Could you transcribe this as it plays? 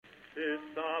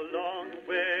It's a long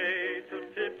way to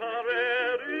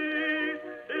Tipperary.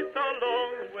 It's a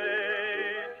long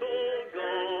way to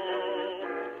go.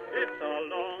 It's a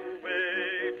long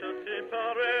way to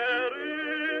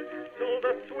Tipperary, to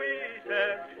the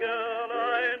sweetest girl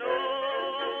I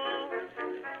know.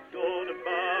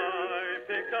 Goodbye,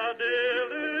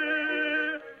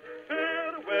 Piccadilly.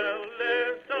 Farewell,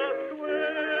 Leicester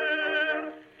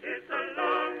Square. It's a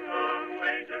long, long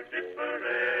way to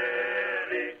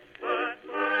Tipperary, but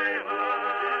my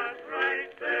heart's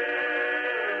right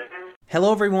there.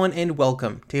 Hello everyone and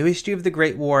welcome to History of the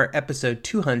Great War, episode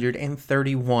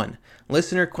 231,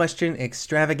 Listener Question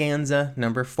Extravaganza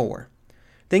number 4.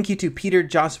 Thank you to Peter,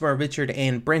 Joshua, Richard,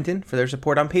 and Brenton for their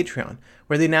support on Patreon,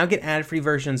 where they now get ad-free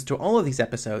versions to all of these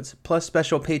episodes, plus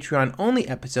special Patreon-only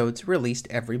episodes released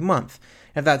every month.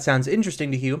 If that sounds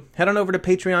interesting to you, head on over to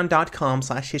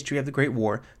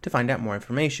patreon.com/historyofthegreatwar to find out more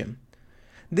information.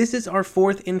 This is our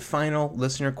fourth and final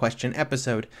listener question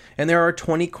episode, and there are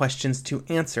 20 questions to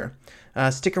answer.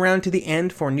 Stick around to the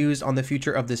end for news on the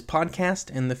future of this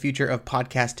podcast and the future of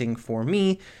podcasting for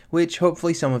me, which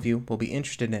hopefully some of you will be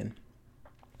interested in.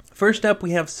 First up,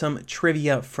 we have some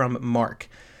trivia from Mark.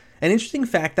 An interesting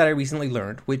fact that I recently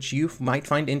learned, which you might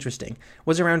find interesting,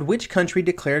 was around which country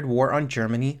declared war on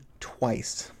Germany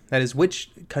twice. That is, which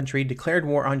country declared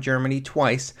war on Germany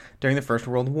twice during the First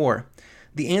World War.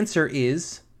 The answer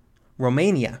is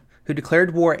Romania, who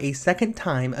declared war a second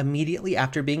time immediately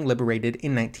after being liberated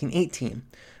in 1918.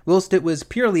 Whilst it was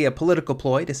purely a political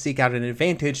ploy to seek out an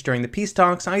advantage during the peace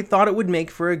talks, I thought it would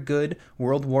make for a good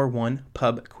World War I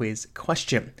pub quiz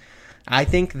question. I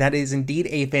think that is indeed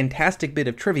a fantastic bit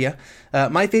of trivia.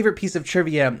 My favorite piece of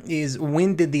trivia is,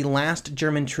 when did the last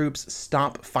German troops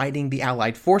stop fighting the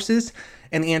Allied forces?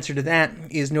 And the answer to that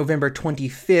is November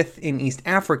 25th in East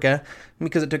Africa,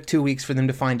 because it took 2 weeks for them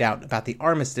to find out about the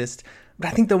armistice. But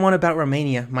I think the one about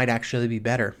Romania might actually be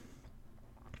better.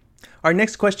 Our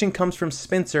next question comes from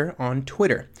Spencer on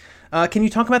Twitter. Can you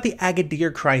talk about the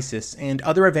Agadir crisis and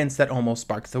other events that almost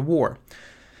sparked the war?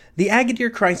 The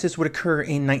Agadir crisis would occur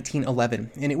in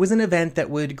 1911, and it was an event that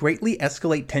would greatly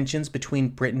escalate tensions between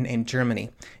Britain and Germany.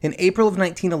 In April of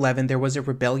 1911, there was a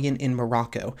rebellion in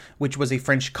Morocco, which was a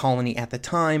French colony at the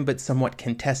time, but somewhat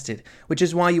contested, which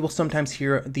is why you will sometimes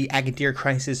hear the Agadir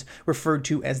crisis referred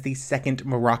to as the Second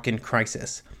Moroccan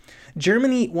Crisis.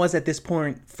 Germany was at this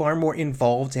point far more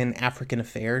involved in African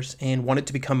affairs and wanted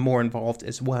to become more involved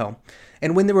as well.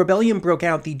 And when the rebellion broke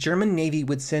out, the German Navy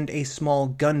would send a small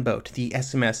gunboat, the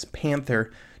SMS Panther,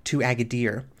 to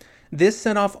Agadir. This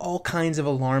set off all kinds of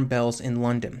alarm bells in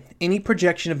London. Any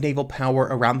projection of naval power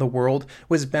around the world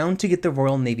was bound to get the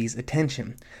Royal Navy's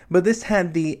attention. But this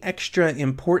had the extra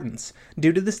importance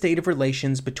due to the state of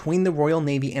relations between the Royal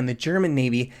Navy and the German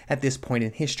Navy at this point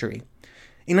in history.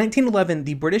 In 1911,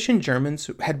 the British and Germans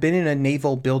had been in a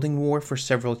naval building war for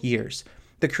several years.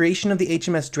 The creation of the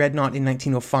HMS Dreadnought in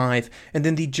 1905, and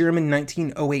then the German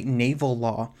 1908 naval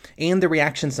law, and the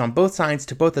reactions on both sides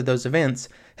to both of those events,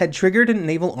 had triggered a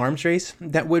naval arms race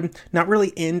that would not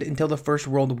really end until the First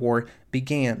World War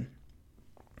began.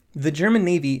 The German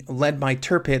Navy, led by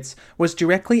Tirpitz, was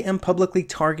directly and publicly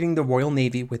targeting the Royal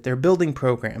Navy with their building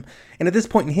program. And at this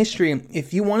point in history,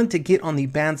 if you wanted to get on the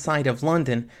bad side of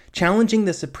London, challenging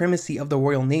the supremacy of the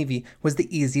Royal Navy was the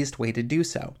easiest way to do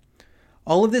so.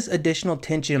 All of this additional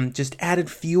tension just added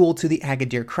fuel to the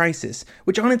Agadir crisis,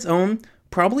 which on its own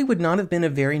probably would not have been a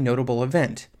very notable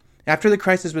event. After the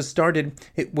crisis was started,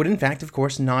 it would in fact, of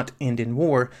course, not end in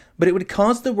war, but it would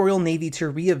cause the Royal Navy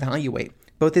to reevaluate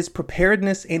both its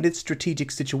preparedness and its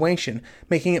strategic situation,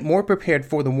 making it more prepared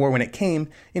for the war when it came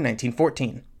in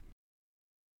 1914.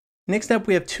 Next up,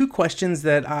 we have two questions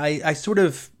that I sort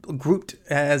of grouped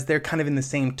as they're kind of in the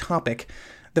same topic.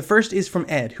 The first is from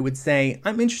Ed, who would say,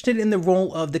 I'm interested in the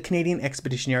role of the Canadian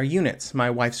Expeditionary Units. My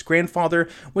wife's grandfather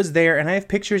was there, and I have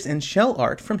pictures and shell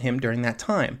art from him during that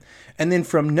time. And then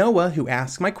from Noah, who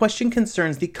asks, my question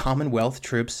concerns the Commonwealth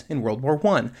troops in World War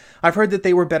I. I've heard that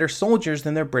they were better soldiers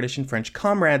than their British and French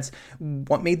comrades.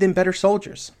 What made them better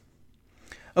soldiers?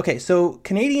 Okay, so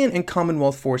Canadian and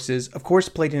Commonwealth forces, of course,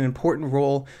 played an important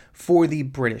role for the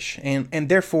British, and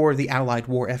therefore the Allied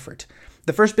war effort.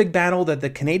 The first big battle that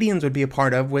the Canadians would be a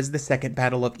part of was the Second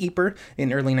Battle of Ypres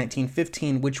in early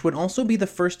 1915, which would also be the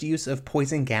first use of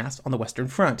poison gas on the Western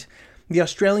Front. The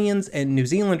Australians and New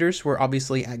Zealanders were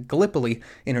obviously at Gallipoli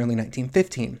in early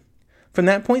 1915. From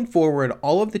that point forward,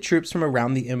 all of the troops from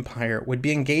around the Empire would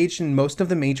be engaged in most of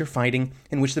the major fighting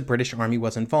in which the British Army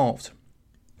was involved.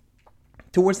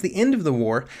 Towards the end of the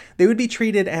war, they would be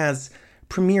treated as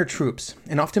premier troops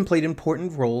and often played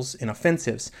important roles in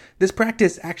offensives. This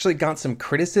practice actually got some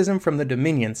criticism from the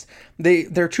Dominions.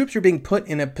 Their troops were being put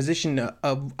in a position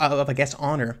of I guess,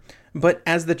 honor. But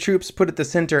as the troops put at the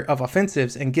center of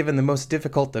offensives and given the most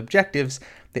difficult objectives,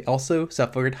 they also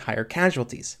suffered higher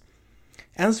casualties.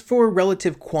 As for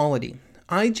relative quality,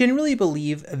 I generally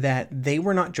believe that they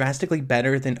were not drastically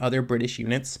better than other British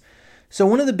units. So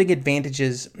one of the big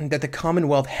advantages that the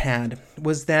Commonwealth had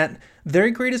was that their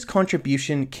greatest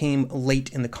contribution came late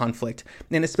in the conflict,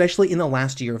 and especially in the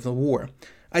last year of the war.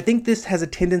 I think this has a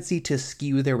tendency to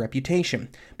skew their reputation,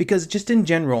 because just in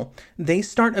general, they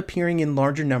start appearing in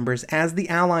larger numbers as the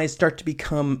Allies start to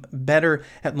become better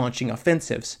at launching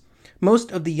offensives.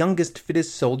 Most of the youngest,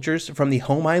 fittest soldiers from the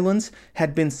home islands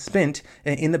had been spent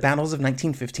in the battles of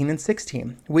 1915 and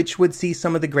 16, which would see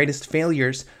some of the greatest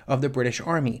failures of the British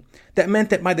Army. That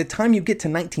meant that by the time you get to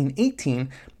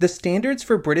 1918, the standards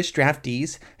for British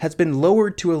draftees has been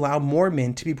lowered to allow more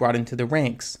men to be brought into the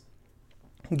ranks.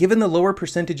 Given the lower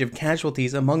percentage of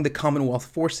casualties among the Commonwealth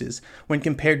forces when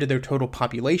compared to their total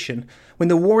population, when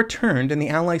the war turned and the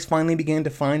Allies finally began to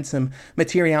find some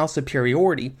material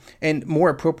superiority and more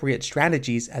appropriate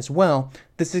strategies as well,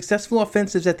 the successful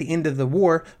offensives at the end of the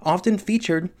war often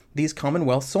featured these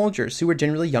Commonwealth soldiers who were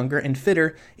generally younger and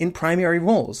fitter in primary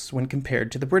roles when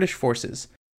compared to the British forces.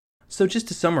 So just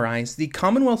to summarize, the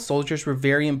Commonwealth soldiers were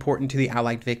very important to the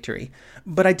Allied victory,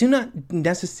 but I do not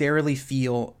necessarily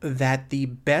feel that the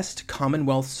best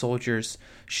Commonwealth soldiers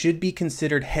should be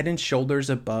considered head and shoulders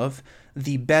above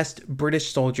the best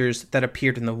British soldiers that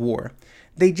appeared in the war.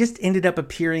 They just ended up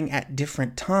appearing at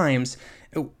different times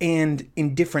and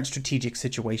in different strategic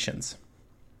situations.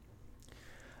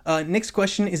 Next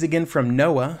question is again from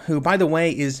Noah, who, by the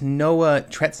way, is Noah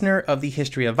Tretzner of the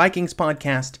History of Vikings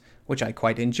podcast, which I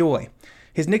quite enjoy.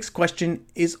 His next question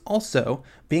is also,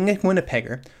 being a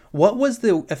Winnipegger, what was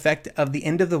the effect of the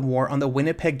end of the war on the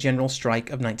Winnipeg General Strike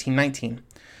of 1919?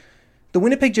 The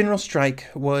Winnipeg General Strike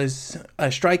was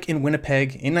a strike in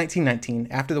Winnipeg in 1919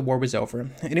 after the war was over,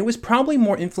 and it was probably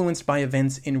more influenced by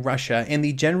events in Russia and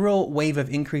the general wave of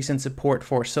increase in support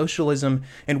for socialism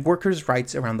and workers'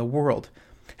 rights around the world.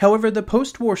 However, the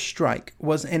post-war strike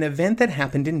was an event that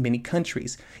happened in many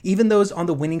countries, even those on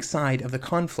the winning side of the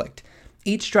conflict.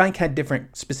 Each strike had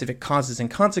different specific causes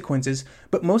and consequences,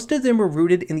 but most of them were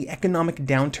rooted in the economic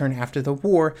downturn after the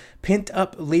war,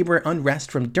 pent-up labor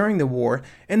unrest from during the war,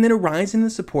 and then a rise in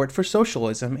the support for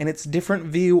socialism and its different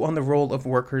view on the role of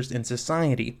workers in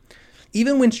society.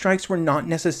 Even when strikes were not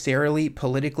necessarily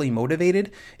politically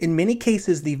motivated, in many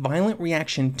cases the violent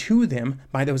reaction to them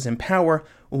by those in power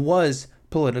was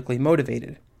politically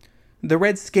motivated. The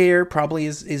Red Scare probably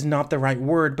is not the right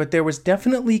word, but there was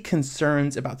definitely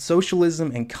concerns about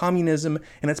socialism and communism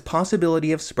and its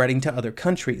possibility of spreading to other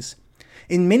countries.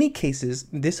 In many cases,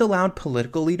 this allowed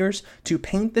political leaders to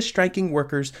paint the striking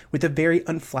workers with a very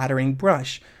unflattering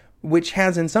brush, which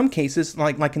has in some cases,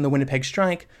 like in the Winnipeg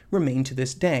strike, remained to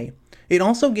this day. It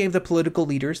also gave the political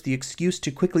leaders the excuse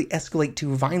to quickly escalate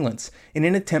to violence in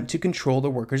an attempt to control the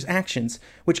workers' actions,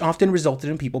 which often resulted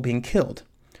in people being killed.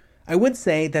 I would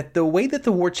say that the way that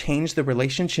the war changed the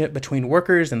relationship between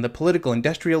workers and the political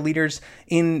industrial leaders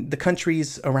in the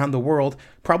countries around the world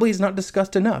probably is not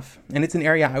discussed enough, and it's an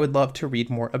area I would love to read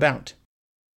more about.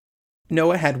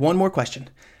 Noah had one more question.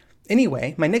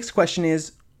 Anyway, my next question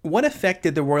is, what effect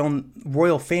did the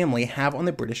royal family have on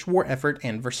the British war effort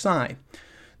and Versailles?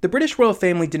 The British royal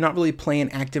family did not really play an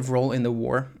active role in the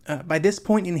war. By this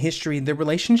point in history, the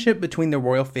relationship between the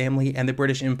royal family and the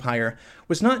British Empire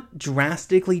was not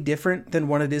drastically different than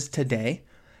what it is today,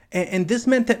 and this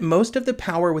meant that most of the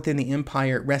power within the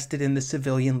empire rested in the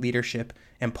civilian leadership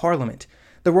and parliament.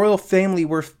 The royal family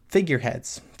were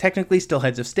figureheads, technically still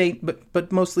heads of state,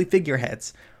 but mostly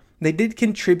figureheads. They did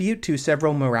contribute to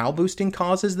several morale-boosting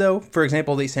causes, though. For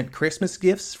example, they sent Christmas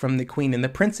gifts from the Queen and the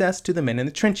Princess to the men in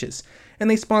the trenches,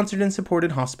 and they sponsored and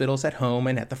supported hospitals at home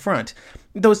and at the front,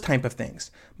 those type of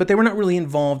things. But they were not really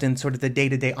involved in sort of the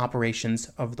day-to-day operations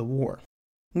of the war.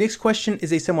 Next question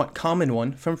is a somewhat common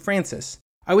one from Francis.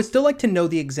 I would still like to know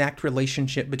the exact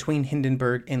relationship between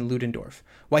Hindenburg and Ludendorff,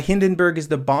 why Hindenburg is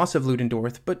the boss of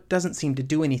Ludendorff but doesn't seem to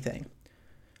do anything.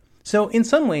 So in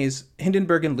some ways,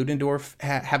 Hindenburg and Ludendorff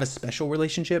have a special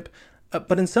relationship,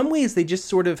 but in some ways they just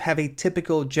sort of have a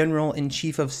typical general and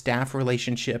chief of staff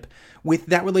relationship, with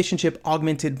that relationship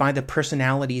augmented by the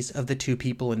personalities of the two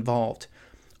people involved.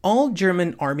 All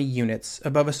German army units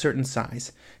above a certain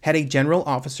size had a general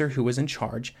officer who was in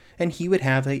charge, and he would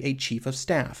have a chief of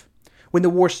staff. When the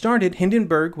war started,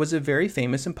 Hindenburg was a very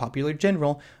famous and popular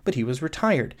general, but he was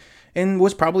retired, and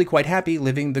was probably quite happy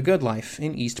living the good life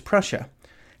in East Prussia.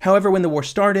 However, when the war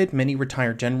started, many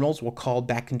retired generals were called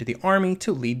back into the army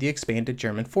to lead the expanded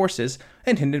German forces,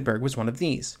 and Hindenburg was one of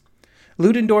these.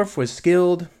 Ludendorff was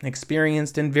skilled,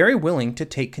 experienced, and very willing to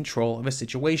take control of a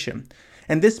situation.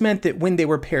 And this meant that when they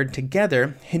were paired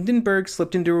together, Hindenburg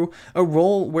slipped into a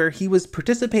role where he was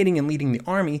participating in leading the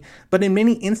army, but in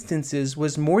many instances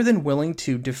was more than willing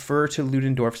to defer to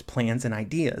Ludendorff's plans and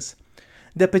ideas.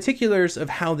 The particulars of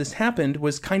how this happened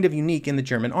was kind of unique in the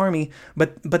German army,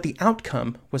 but the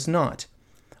outcome was not.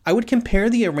 I would compare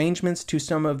the arrangements to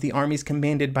some of the armies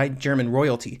commanded by German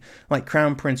royalty, like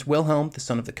Crown Prince Wilhelm, the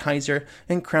son of the Kaiser,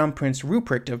 and Crown Prince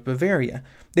Ruprecht of Bavaria.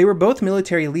 They were both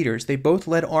military leaders, they both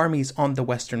led armies on the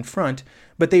Western Front,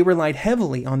 but they relied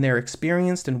heavily on their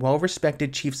experienced and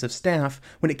well-respected chiefs of staff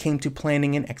when it came to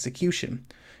planning and execution.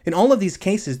 In all of these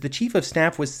cases, the chief of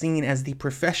staff was seen as the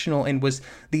professional and was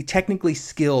the technically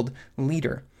skilled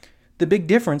leader. The big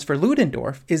difference for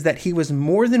Ludendorff is that he was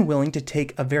more than willing to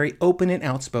take a very open and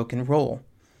outspoken role.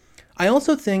 I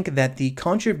also think that the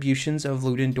contributions of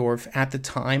Ludendorff at the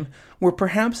time were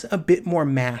perhaps a bit more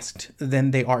masked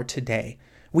than they are today.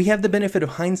 We have the benefit of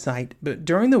hindsight, but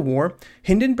during the war,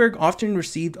 Hindenburg often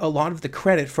received a lot of the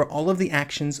credit for all of the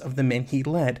actions of the men he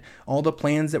led, all the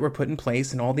plans that were put in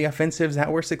place, and all the offensives that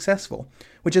were successful,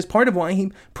 which is part of why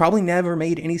he probably never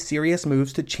made any serious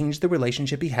moves to change the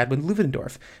relationship he had with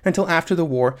Ludendorff until after the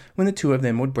war, when the two of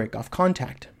them would break off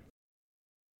contact.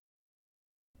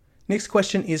 Next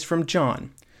question is from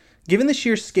John. Given the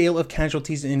sheer scale of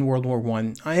casualties in World War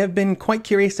I, I have been quite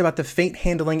curious about the fate,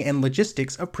 handling, and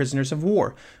logistics of prisoners of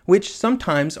war, which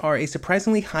sometimes are a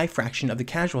surprisingly high fraction of the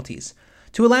casualties.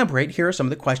 To elaborate, here are some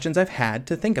of the questions I've had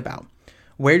to think about.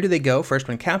 Where do they go first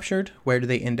when captured? Where do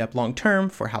they end up long-term?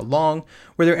 For how long?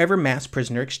 Were there ever mass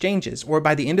prisoner exchanges? Or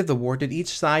by the end of the war, did each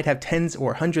side have tens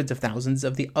or hundreds of thousands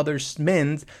of the other's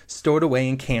men stored away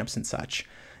in camps and such?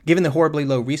 Given the horribly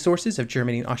low resources of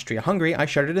Germany and Austria-Hungary, I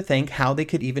shudder to think how they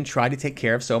could even try to take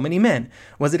care of so many men.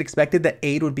 Was it expected that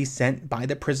aid would be sent by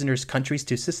the prisoners' countries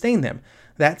to sustain them?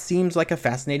 That seems like a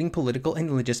fascinating political and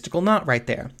logistical knot right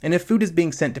there. And if food is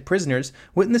being sent to prisoners,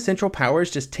 wouldn't the Central Powers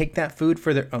just take that food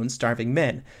for their own starving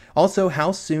men? Also,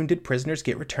 how soon did prisoners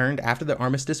get returned after the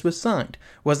armistice was signed?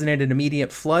 Wasn't it an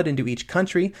immediate flood into each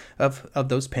country of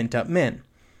those pent-up men?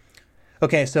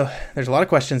 Okay, so there's a lot of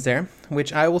questions there,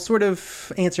 which I will sort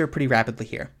of answer pretty rapidly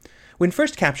here. When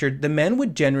first captured, the men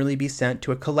would generally be sent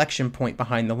to a collection point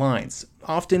behind the lines,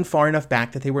 often far enough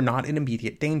back that they were not in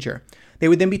immediate danger. They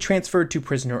would then be transferred to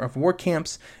prisoner of war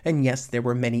camps, and yes, there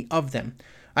were many of them.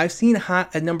 I've seen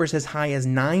numbers as high as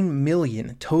 9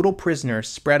 million total prisoners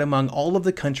spread among all of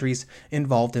the countries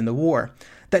involved in the war.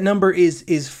 That number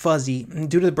is fuzzy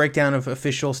due to the breakdown of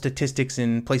official statistics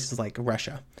in places like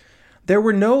Russia. There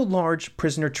were no large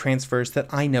prisoner transfers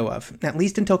that I know of, at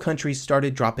least until countries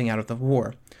started dropping out of the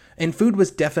war. And food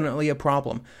was definitely a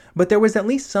problem, but there was at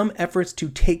least some efforts to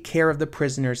take care of the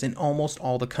prisoners in almost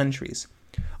all the countries.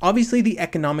 Obviously, the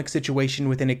economic situation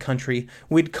within a country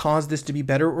would cause this to be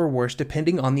better or worse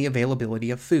depending on the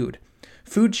availability of food.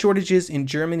 Food shortages in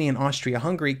Germany and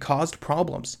Austria-Hungary caused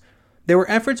problems. There were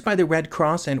efforts by the Red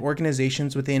Cross and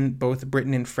organizations within both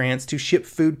Britain and France to ship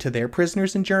food to their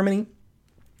prisoners in Germany,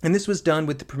 and this was done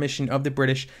with the permission of the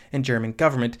British and German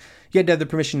government. You had to have the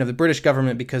permission of the British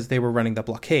government because they were running the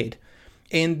blockade.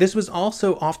 And this was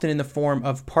also often in the form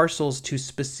of parcels to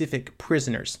specific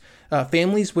prisoners.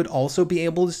 Families would also be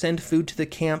able to send food to the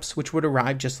camps, which would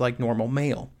arrive just like normal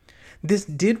mail. This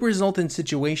did result in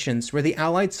situations where the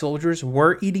Allied soldiers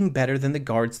were eating better than the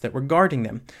guards that were guarding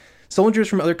them. Soldiers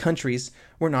from other countries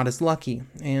were not as lucky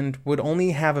and would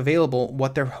only have available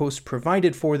what their host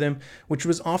provided for them, which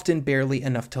was often barely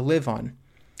enough to live on.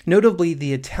 Notably,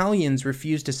 the Italians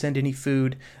refused to send any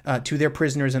food to their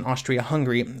prisoners in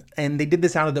Austria-Hungary, and they did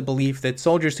this out of the belief that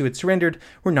soldiers who had surrendered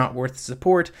were not worth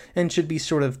support and should be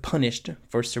sort of punished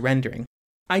for surrendering.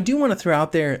 I do want to throw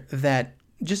out there that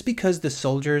just because the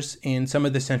soldiers in some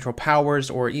of the Central Powers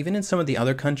or even in some of the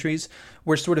other countries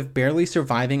were sort of barely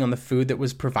surviving on the food that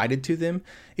was provided to them,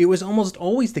 it was almost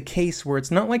always the case where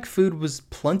it's not like food was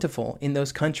plentiful in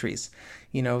those countries.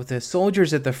 You know, the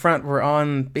soldiers at the front were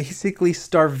on basically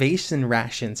starvation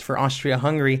rations for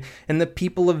Austria-Hungary, and the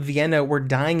people of Vienna were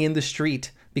dying in the street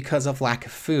because of lack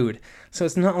of food. So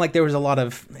it's not like there was a lot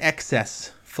of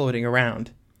excess floating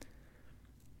around.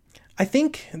 I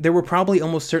think there were probably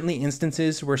almost certainly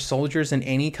instances where soldiers in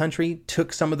any country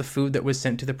took some of the food that was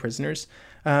sent to the prisoners.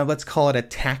 Let's call it a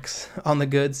tax on the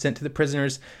goods sent to the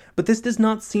prisoners. But this does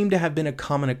not seem to have been a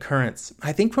common occurrence.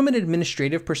 I think from an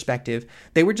administrative perspective,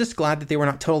 they were just glad that they were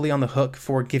not totally on the hook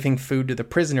for giving food to the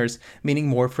prisoners, meaning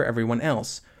more for everyone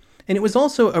else. And it was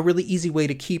also a really easy way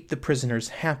to keep the prisoners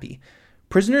happy.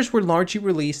 Prisoners were largely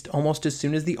released almost as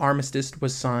soon as the armistice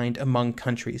was signed among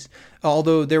countries,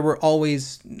 although they were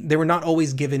not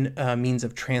always given means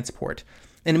of transport.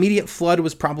 An immediate flood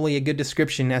was probably a good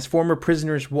description, as former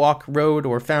prisoners walked, rode,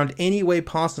 or found any way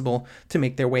possible to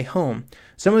make their way home.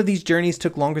 Some of these journeys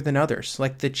took longer than others,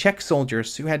 like the Czech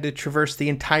soldiers who had to traverse the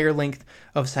entire length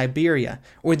of Siberia,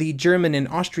 or the German and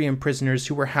Austrian prisoners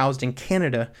who were housed in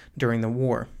Canada during the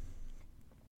war.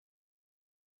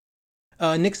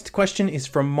 Next question is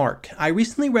from Mark. I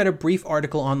recently read a brief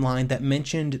article online that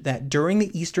mentioned that during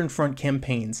the Eastern Front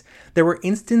campaigns, there were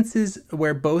instances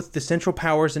where both the Central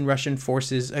Powers and Russian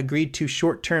forces agreed to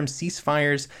short-term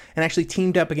ceasefires and actually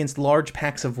teamed up against large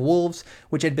packs of wolves,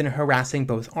 which had been harassing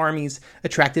both armies,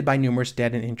 attracted by numerous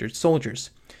dead and injured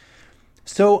soldiers.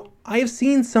 So, I have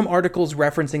seen some articles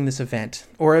referencing this event,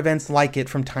 or events like it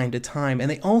from time to time, and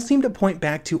they all seem to point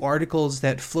back to articles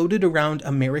that floated around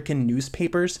American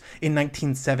newspapers in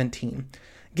 1917.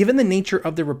 Given the nature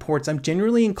of the reports, I'm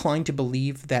generally inclined to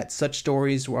believe that such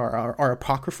stories are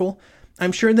apocryphal.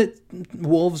 I'm sure that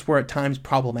wolves were at times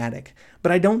problematic,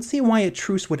 but I don't see why a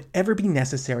truce would ever be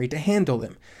necessary to handle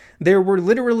them. There were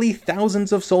literally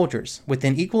thousands of soldiers, with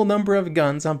an equal number of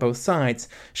guns on both sides.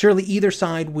 Surely either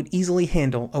side would easily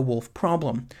handle a wolf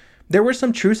problem. There were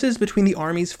some truces between the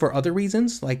armies for other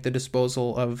reasons, like the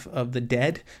disposal of the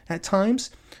dead at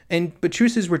times, but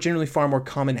truces were generally far more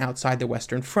common outside the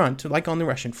Western Front, like on the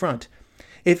Russian front.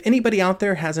 If anybody out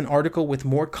there has an article with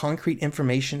more concrete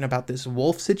information about this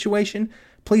wolf situation,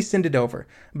 please send it over,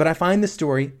 but I find the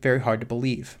story very hard to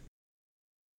believe.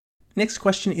 Next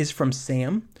question is from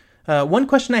Sam. One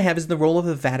question I have is the role of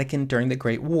the Vatican during the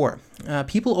Great War.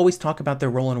 People always talk about their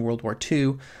role in World War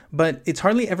II, but it's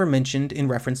hardly ever mentioned in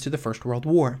reference to the First World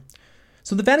War.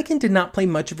 So the Vatican did not play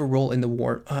much of a role in the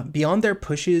war, beyond their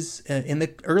pushes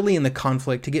early in the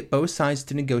conflict to get both sides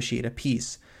to negotiate a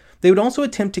peace. They would also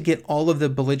attempt to get all of the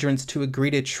belligerents to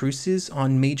agree to truces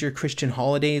on major Christian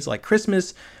holidays like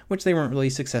Christmas, which they weren't really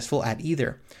successful at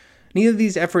either. Neither of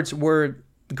these efforts were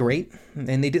great,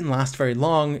 and they didn't last very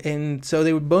long, and so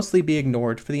they would mostly be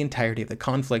ignored for the entirety of the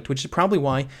conflict, which is probably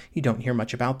why you don't hear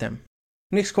much about them.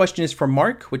 Next question is from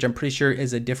Mark, which I'm pretty sure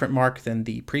is a different Mark than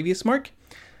the previous Mark.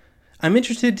 I'm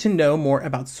interested to know more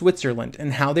about Switzerland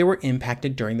and how they were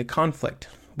impacted during the conflict.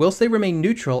 Whilst they remained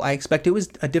neutral, I expect it was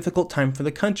a difficult time for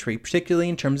the country, particularly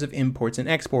in terms of imports and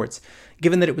exports,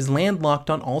 given that it was landlocked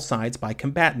on all sides by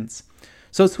combatants.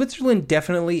 So Switzerland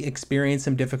definitely experienced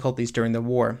some difficulties during the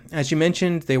war. As you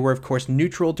mentioned, they were of course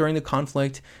neutral during the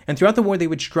conflict, and throughout the war they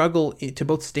would struggle to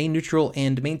both stay neutral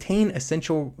and maintain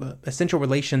essential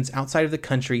relations outside of the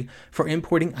country for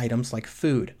importing items like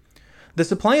food. The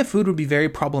supply of food would be very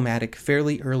problematic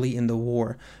fairly early in the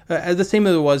war, the same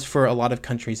as it was for a lot of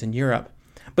countries in Europe.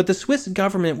 But the Swiss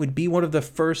government would be one of the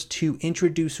first to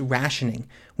introduce rationing,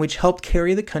 which helped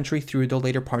carry the country through the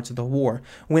later parts of the war,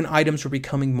 when items were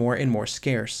becoming more and more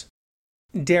scarce.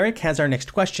 Derek has our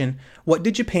next question. What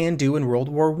did Japan do in World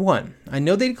War I? I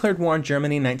know they declared war on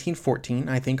Germany in 1914,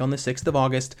 I think on the 6th of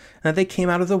August, and that they came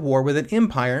out of the war with an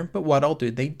empire, but what all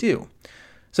did they do?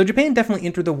 So Japan definitely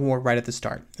entered the war right at the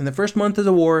start. In the first month of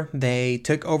the war, they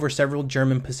took over several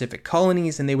German Pacific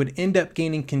colonies, and they would end up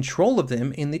gaining control of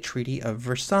them in the Treaty of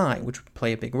Versailles, which would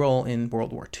play a big role in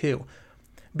World War II.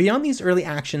 Beyond these early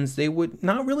actions, they would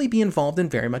not really be involved in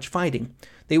very much fighting.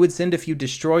 They would send a few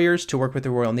destroyers to work with the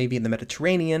Royal Navy in the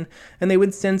Mediterranean, and they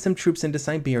would send some troops into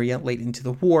Siberia late into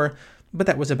the war, but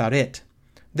that was about it.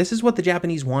 This is what the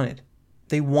Japanese wanted.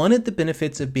 They wanted the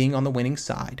benefits of being on the winning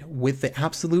side with the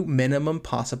absolute minimum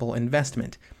possible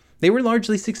investment. They were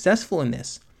largely successful in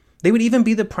this. They would even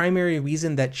be the primary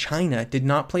reason that China did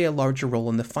not play a larger role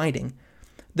in the fighting.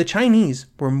 The Chinese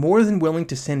were more than willing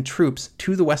to send troops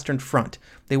to the Western Front.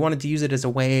 They wanted to use it as a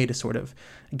way to sort of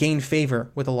gain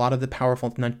favor with a lot of the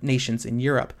powerful nations in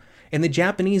Europe. And the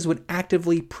Japanese would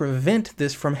actively prevent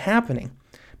this from happening,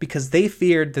 because they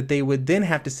feared that they would then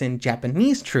have to send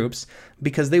Japanese troops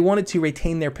because they wanted to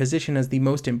retain their position as the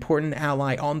most important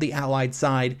ally on the Allied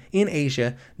side in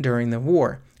Asia during the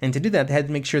war. And to do that, they had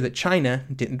to make sure that China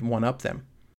didn't one-up them.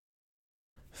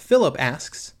 Philip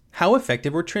asks, how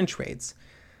effective were trench raids?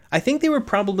 I think they were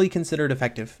probably considered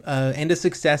effective, and a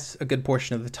success a good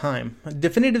portion of the time.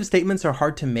 Definitive statements are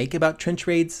hard to make about trench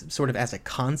raids, sort of as a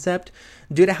concept,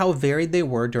 due to how varied they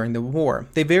were during the war.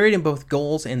 They varied in both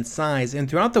goals and size, and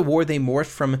throughout the war they morphed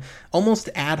from almost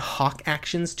ad hoc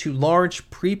actions to large,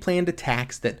 pre-planned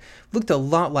attacks that looked a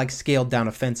lot like scaled-down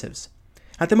offensives.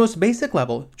 At the most basic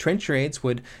level, trench raids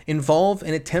would involve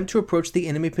an attempt to approach the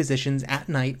enemy positions at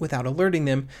night without alerting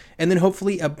them, and then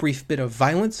hopefully a brief bit of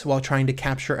violence while trying to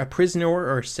capture a prisoner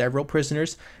or several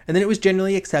prisoners, and then it was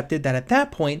generally accepted that at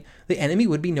that point, the enemy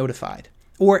would be notified.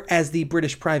 Or, as the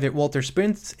British private Walter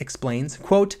Spence explains,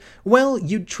 quote, well,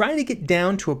 you'd try to get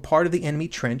down to a part of the enemy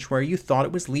trench where you thought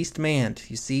it was least manned,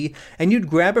 you see, and you'd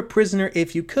grab a prisoner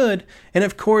if you could, and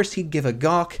of course he'd give a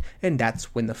gawk, and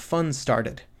that's when the fun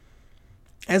started.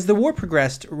 As the war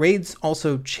progressed, raids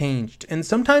also changed, and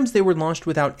sometimes they were launched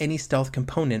without any stealth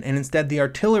component, and instead the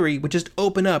artillery would just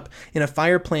open up in a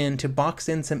fire plan to box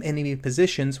in some enemy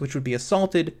positions which would be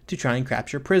assaulted to try and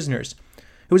capture prisoners.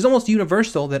 It was almost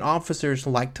universal that officers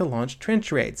liked to launch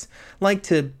trench raids, liked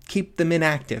to keep the men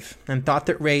active, and thought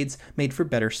that raids made for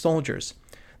better soldiers.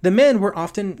 The men were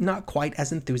often not quite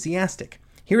as enthusiastic.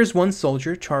 Here is one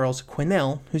soldier, Charles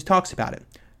Quinnell, who talks about it.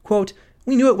 Quote,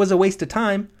 we knew it was a waste of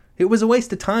time. It was a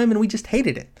waste of time and we just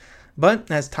hated it. But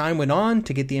as time went on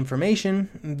to get the information,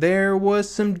 there was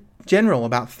some general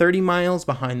about 30 miles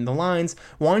behind the lines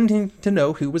wanting to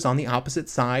know who was on the opposite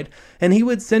side, and he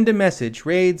would send a message,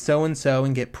 raid so-and-so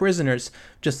and get prisoners,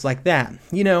 just like that.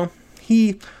 You know,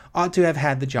 he ought to have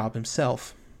had the job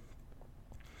himself.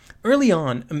 Early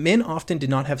on, men often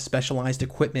did not have specialized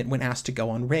equipment when asked to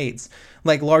go on raids,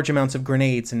 like large amounts of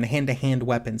grenades and hand-to-hand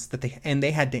weapons and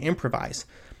they had to improvise.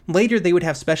 Later, they would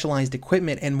have specialized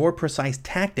equipment and more precise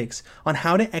tactics on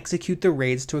how to execute the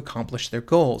raids to accomplish their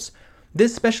goals.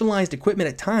 This specialized equipment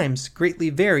at times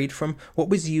greatly varied from what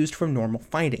was used for normal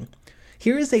fighting.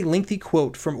 Here is a lengthy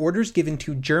quote from orders given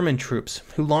to German troops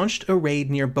who launched a raid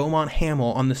near Beaumont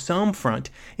Hamel on the Somme front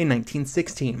in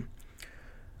 1916.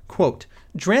 Quote,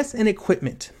 dress and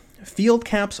equipment. Field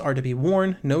caps are to be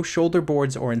worn, no shoulder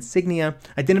boards or insignia.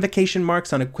 Identification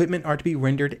marks on equipment are to be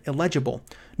rendered illegible.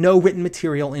 No written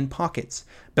material in pockets.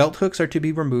 Belt hooks are to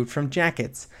be removed from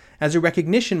jackets. As a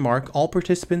recognition mark, all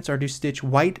participants are to stitch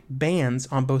white bands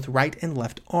on both right and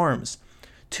left arms.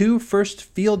 2 first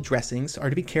field dressings are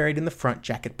to be carried in the front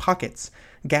jacket pockets.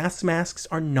 Gas masks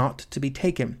are not to be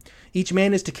taken. Each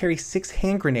man is to carry 6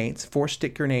 hand grenades, 4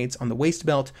 stick grenades on the waist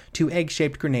belt, 2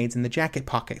 egg-shaped grenades in the jacket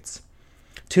pockets.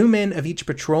 2 men of each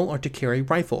patrol are to carry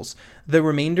rifles. The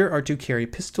remainder are to carry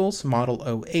pistols,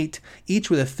 Model 08, each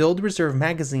with a filled reserve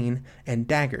magazine and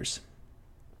daggers.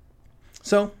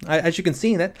 So, as you can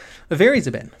see, that varies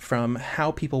a bit from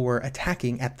how people were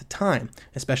attacking at the time,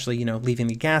 especially, leaving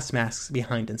the gas masks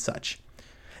behind and such.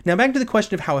 Now, back to the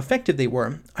question of how effective they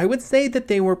were, I would say that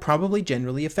they were probably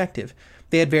generally effective.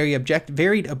 They had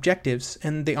varied objectives,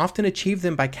 and they often achieved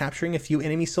them by capturing a few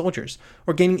enemy soldiers,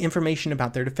 or gaining information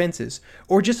about their defenses,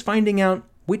 or just finding out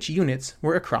which units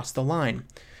were across the line.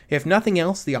 If nothing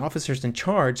else, the officers in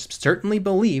charge certainly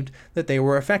believed that they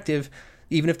were effective,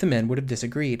 even if the men would have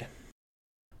disagreed.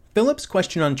 Philip's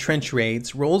question on trench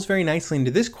raids rolls very nicely into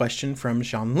this question from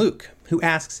Jean-Luc, who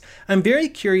asks, I'm very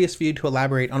curious for you to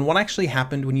elaborate on what actually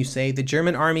happened when you say the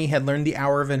German army had learned the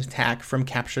hour of an attack from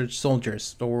captured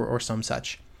soldiers, or some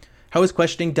such. How was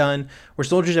questioning done? Were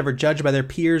soldiers ever judged by their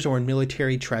peers or in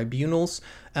military tribunals?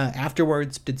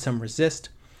 Afterwards, did some resist?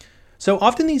 So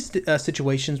often these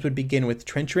situations would begin with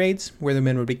trench raids, where the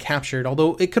men would be captured,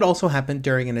 although it could also happen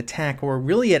during an attack or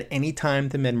really at any time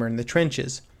the men were in the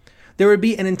trenches. There would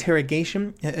be an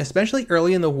interrogation, especially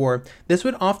early in the war. This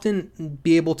would often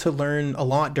be able to learn a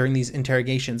lot during these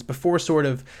interrogations before sort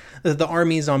of the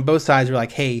armies on both sides were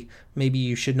like, hey, maybe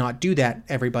you should not do that,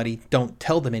 everybody, don't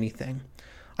tell them anything.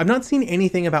 I've not seen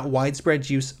anything about widespread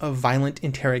use of violent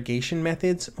interrogation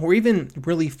methods or even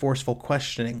really forceful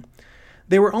questioning.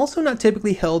 They were also not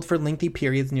typically held for lengthy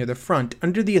periods near the front,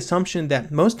 under the assumption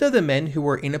that most of the men who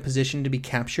were in a position to be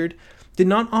captured did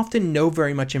not often know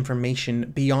very much information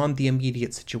beyond the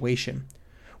immediate situation.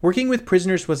 Working with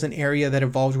prisoners was an area that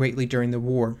evolved greatly during the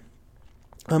war.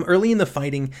 Early in the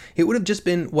fighting, it would have just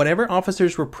been whatever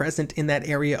officers were present in that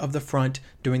area of the front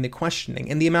during the questioning,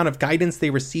 and the amount of guidance they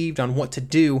received on what to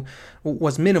do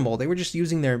was minimal. They were just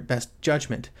using their best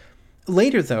judgment.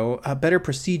 Later, though, better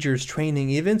procedures,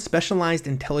 training, even specialized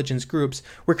intelligence groups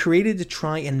were created to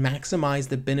try and maximize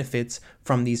the benefits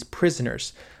from these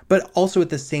prisoners. But also at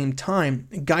the same time,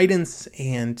 guidance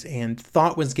and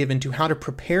thought was given to how to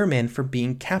prepare men for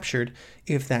being captured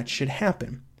if that should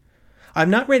happen. I've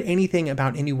not read anything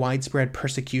about any widespread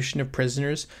persecution of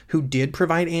prisoners who did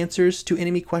provide answers to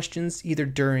enemy questions either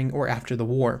during or after the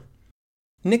war.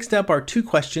 Next up are 2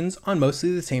 questions on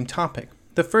mostly the same topic.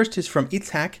 The first is from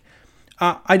Itzhak.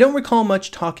 I don't recall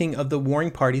much talking of the warring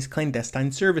parties'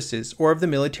 clandestine services or of the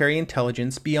military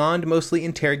intelligence beyond mostly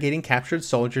interrogating captured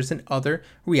soldiers and other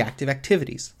reactive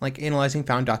activities, like analyzing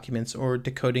found documents or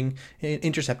decoding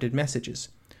intercepted messages.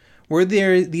 Were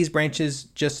these branches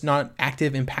just not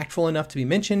active, impactful enough to be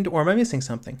mentioned, or am I missing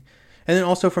something? And then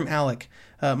also from Alec,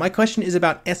 my question is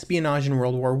about espionage in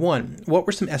World War I. What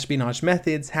were some espionage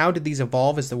methods? How did these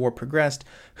evolve as the war progressed?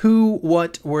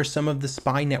 What were some of the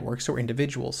spy networks or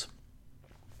individuals?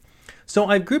 So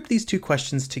I've grouped these two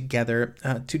questions together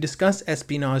to discuss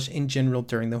espionage in general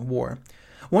during the war.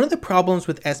 One of the problems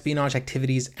with espionage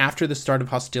activities after the start of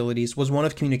hostilities was one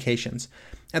of communications.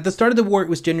 At the start of the war, it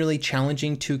was generally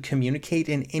challenging to communicate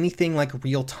in anything like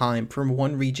real time from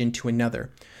one region to another.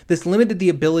 This limited the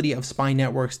ability of spy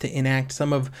networks to enact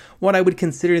some of what I would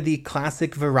consider the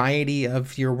classic variety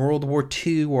of your World War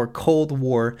II or Cold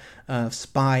War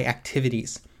spy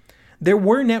activities. There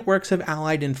were networks of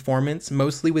Allied informants,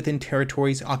 mostly within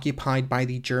territories occupied by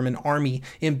the German army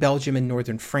in Belgium and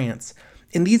northern France.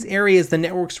 In these areas, the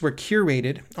networks were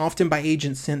curated, often by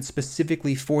agents sent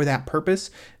specifically for that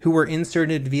purpose, who were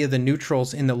inserted via the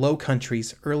neutrals in the Low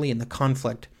Countries early in the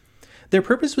conflict. Their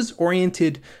purpose was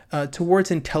oriented towards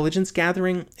intelligence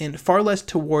gathering and far less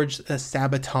towards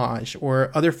sabotage or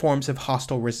other forms of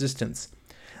hostile resistance.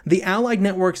 The Allied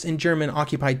networks in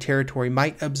German-occupied territory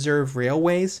might observe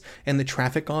railways and the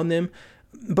traffic on them,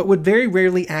 but would very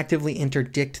rarely actively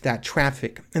interdict that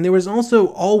traffic. And there was also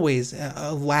always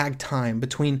a lag time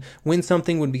between when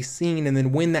something would be seen and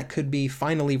then when that could be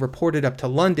finally reported up to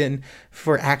London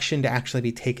for action to actually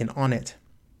be taken on it.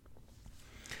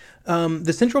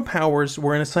 The Central Powers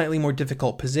were in a slightly more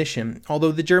difficult position,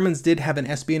 although the Germans did have an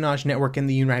espionage network in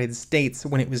the United States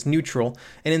when it was neutral,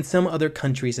 and in some other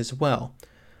countries as well.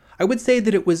 I would say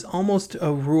that it was almost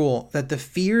a rule that the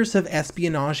fears of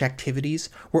espionage activities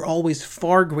were always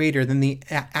far greater than the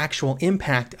actual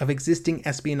impact of existing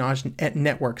espionage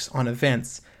networks on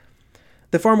events.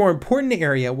 The far more important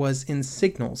area was in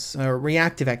signals,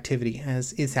 reactive activity,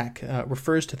 as Isaac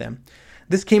refers to them.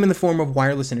 This came in the form of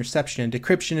wireless interception and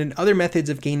decryption and other methods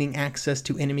of gaining access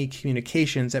to enemy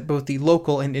communications at both the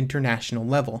local and international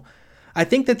level. I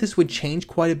think that this would change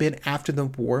quite a bit after the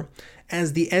war,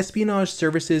 as the espionage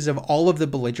services of all of the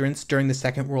belligerents during the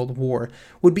Second World War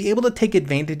would be able to take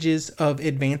advantages of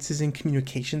advances in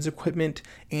communications equipment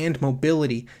and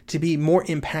mobility to be more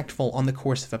impactful on the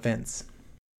course of events.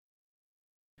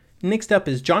 Next up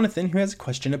is Jonathan, who has a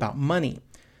question about money.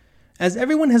 As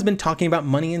everyone has been talking about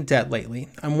money and debt lately,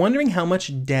 I'm wondering how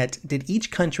much debt did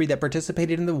each country that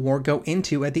participated in the war go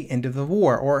into at the end of the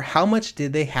war, or how much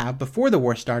did they have before the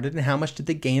war started, and how much did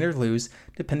they gain or lose,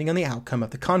 depending on the outcome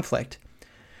of the conflict?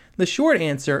 The short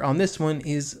answer on this one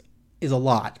is a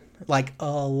lot. Like a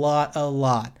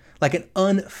lot. Like an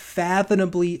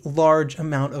unfathomably large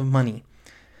amount of money.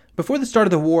 Before the start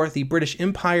of the war, the British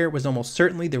Empire was almost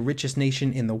certainly the richest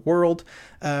nation in the world,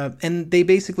 and they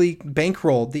basically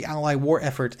bankrolled the Allied war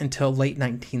effort until late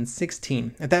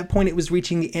 1916. At that point, it was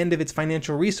reaching the end of its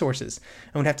financial resources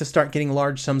and would have to start getting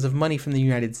large sums of money from the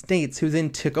United States, who then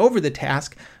took over the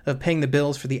task of paying the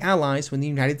bills for the Allies when the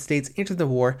United States entered the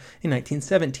war in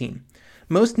 1917.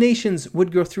 Most nations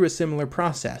would go through a similar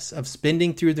process of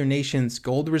spending through their nation's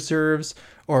gold reserves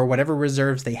or whatever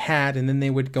reserves they had, and then they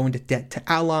would go into debt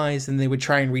to allies, and they would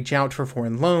try and reach out for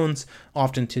foreign loans,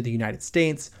 often to the United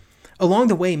States. Along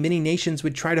the way, many nations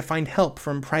would try to find help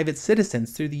from private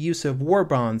citizens through the use of war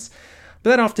bonds, but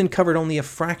that often covered only a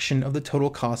fraction of the total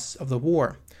costs of the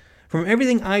war. From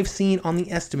everything I've seen on the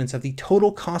estimates of the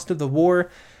total cost of the war,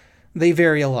 they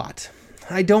vary a lot.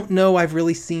 I don't know I've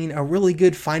really seen a really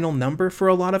good final number for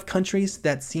a lot of countries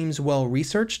that seems well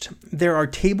researched. There are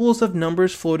tables of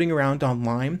numbers floating around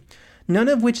online, none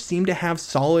of which seem to have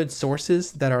solid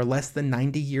sources that are less than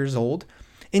 90 years old.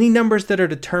 Any numbers that are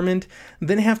determined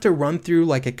then have to run through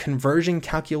like a conversion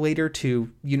calculator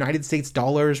to United States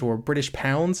dollars or British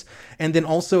pounds, and then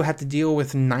also have to deal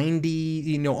with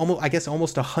 90,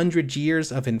 almost 100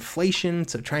 years of inflation,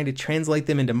 so trying to translate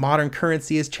them into modern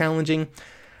currency is challenging.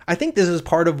 I think this is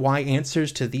part of why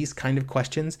answers to these kind of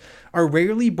questions are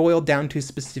rarely boiled down to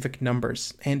specific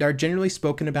numbers and are generally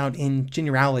spoken about in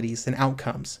generalities and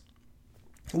outcomes.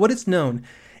 What is known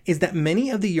is that many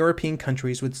of the European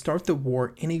countries would start the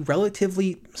war in a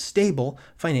relatively stable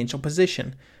financial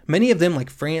position. Many of them, like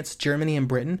France, Germany, and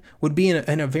Britain, would be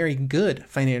in a very good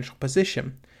financial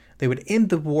position. They would end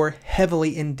the war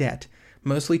heavily in debt,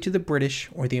 mostly to the British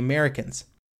or the Americans.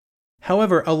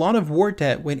 However, a lot of war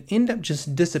debt would end up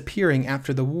just disappearing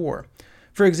after the war.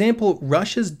 For example,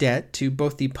 Russia's debt to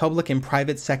both the public and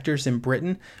private sectors in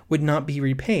Britain would not be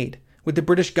repaid, with the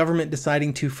British government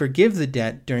deciding to forgive the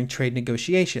debt during trade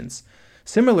negotiations.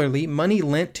 Similarly, money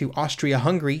lent to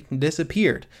Austria-Hungary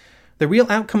disappeared. The real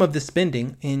outcome of this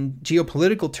spending, in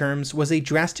geopolitical terms, was a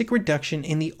drastic reduction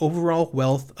in the overall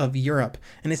wealth of Europe,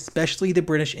 and especially the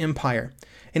British Empire,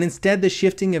 and instead the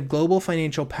shifting of global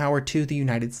financial power to the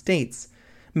United States.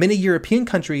 Many European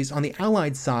countries on the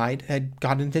Allied side had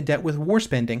gotten into debt with war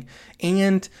spending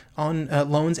and on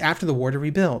loans after the war to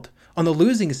rebuild. On the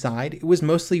losing side, it was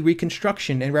mostly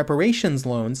reconstruction and reparations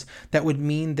loans that would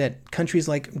mean that countries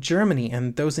like Germany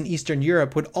and those in Eastern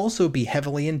Europe would also be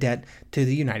heavily in debt to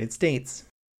the United States.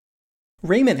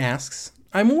 Raymond asks,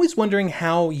 I'm always wondering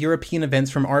how European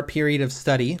events from our period of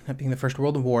study, that being the First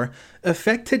World War,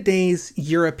 affect today's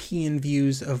European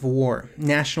views of war,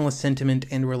 nationalist sentiment,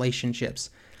 and relationships.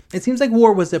 It seems like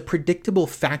war was a predictable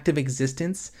fact of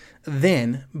existence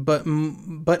then,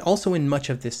 but also in much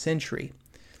of this century.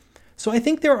 So I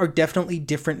think there are definitely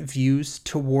different views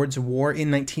towards war in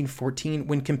 1914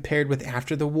 when compared with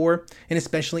after the war, and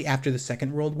especially after the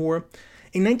Second World War.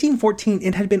 In 1914,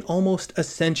 it had been almost a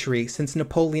century since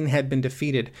Napoleon had been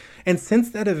defeated, and since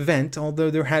that event,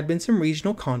 although there had been some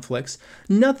regional conflicts,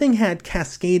 nothing had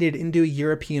cascaded into a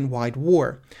European-wide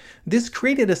war. This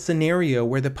created a scenario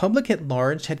where the public at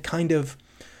large had kind of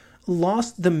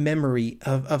lost the memory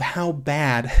of how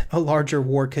bad a larger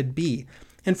war could be.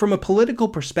 And from a political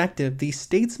perspective, the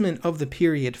statesmen of the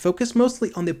period focused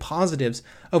mostly on the positives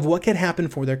of what could happen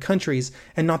for their countries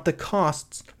and not the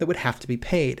costs that would have to be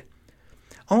paid.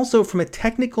 Also, from a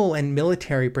technical and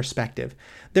military perspective,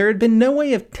 there had been no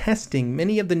way of testing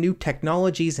many of the new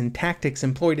technologies and tactics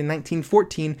employed in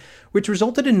 1914, which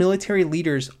resulted in military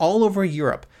leaders all over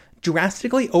Europe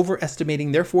drastically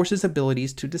overestimating their forces'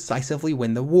 abilities to decisively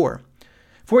win the war.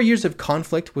 4 years of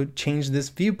conflict would change this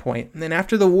viewpoint, and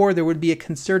after the war there would be a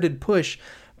concerted push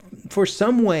for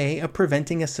some way of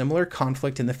preventing a similar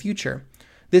conflict in the future.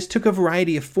 This took a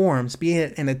variety of forms, be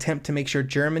it an attempt to make sure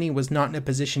Germany was not in a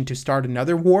position to start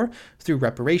another war through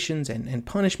reparations and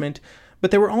punishment,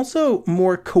 but there were also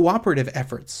more cooperative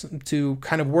efforts to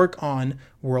kind of work on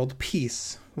world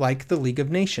peace, like the League of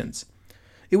Nations.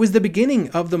 It was the beginning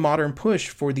of the modern push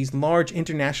for these large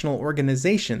international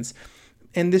organizations,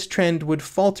 and this trend would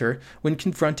falter when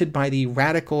confronted by the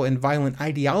radical and violent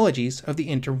ideologies of the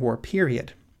interwar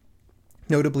period.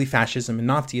 Notably fascism and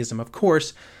Nazism, of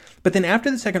course, but then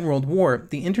after the Second World War,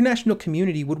 the international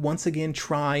community would once again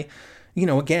try,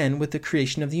 again with the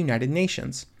creation of the United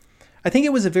Nations. I think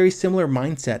it was a very similar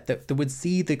mindset that would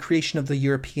see the creation of the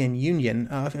European Union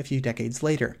a few decades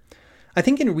later. I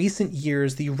think in recent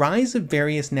years, the rise of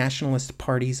various nationalist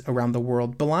parties around the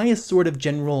world belie a sort of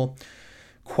general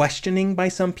questioning by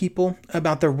some people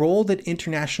about the role that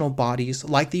international bodies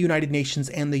like the United Nations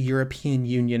and the European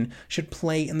Union should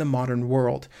play in the modern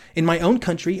world. In my own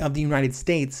country of the United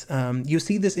States, you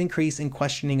see this increase in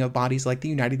questioning of bodies like the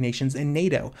United Nations and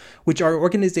NATO, which are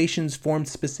organizations formed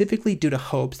specifically due to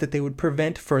hopes that they would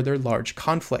prevent further large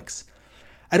conflicts.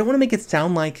 I don't want to make it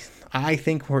sound like I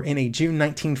think we're in a June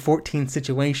 1914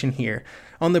 situation here,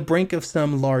 on the brink of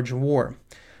some large war.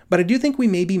 But I do think we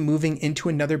may be moving into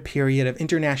another period of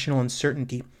international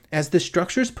uncertainty as the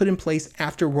structures put in place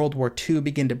after World War II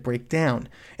begin to break down,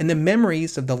 and the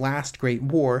memories of the last Great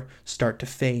War start to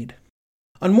fade.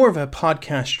 On more of a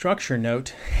podcast structure note,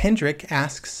 Hendrik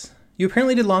asks, you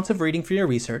apparently did lots of reading for your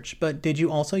research, but did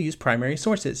you also use primary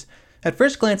sources? At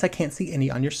first glance, I can't see any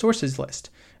on your sources list.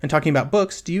 And talking about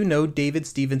books, do you know David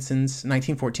Stevenson's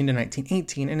 1914 to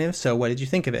 1918, and if so, what did you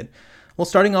think of it? Well,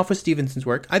 starting off with Stevenson's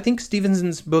work, I think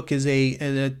Stevenson's book is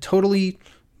a totally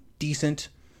decent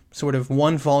sort of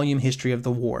one-volume history of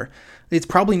the war. It's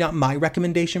probably not my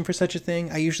recommendation for such a thing.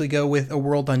 I usually go with A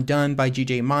World Undone by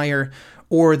G.J. Meyer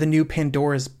or the new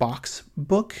Pandora's Box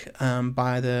book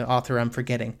by the author I'm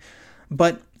forgetting.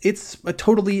 But it's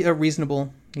a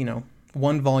reasonable,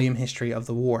 one-volume history of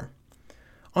the war.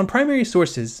 On primary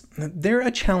sources, they're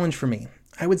a challenge for me.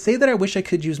 I would say that I wish I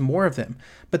could use more of them,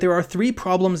 but there are 3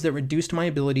 problems that reduced my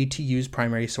ability to use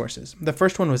primary sources. The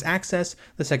first one was access,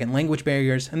 the second language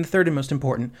barriers, and the third and most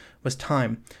important was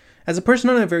time. As a person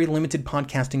on a very limited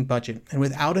podcasting budget and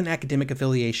without an academic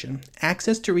affiliation,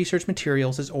 access to research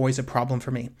materials is always a problem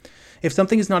for me. If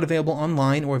something is not available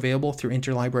online or available through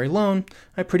interlibrary loan,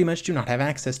 I pretty much do not have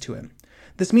access to it.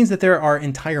 This means that there are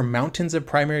entire mountains of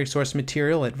primary source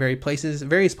material at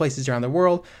various places around the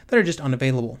world that are just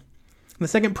unavailable. The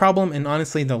second problem, and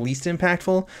honestly the least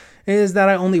impactful, is that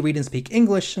I only read and speak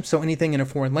English, so anything in a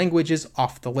foreign language is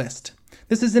off the list.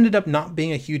 This has ended up not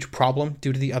being a huge problem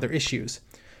due to the other issues.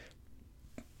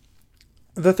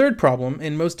 The third problem,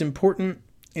 and most important,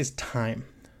 is time.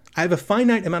 I have a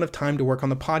finite amount of time to work on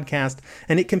the podcast,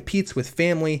 and it competes with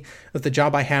family, with the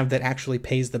job I have that actually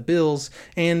pays the bills,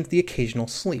 and the occasional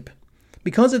sleep.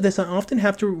 Because of this, I often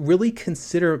have to really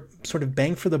consider sort of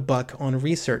bang for the buck on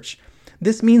research.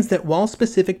 This means that while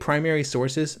specific primary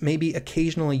sources may be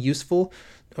occasionally useful,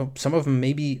 some of them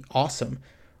may be awesome,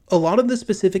 a lot of the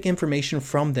specific information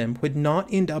from them would not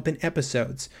end up in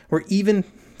episodes, or even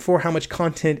for how much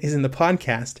content is in the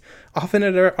podcast, often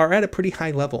are at a pretty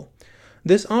high level.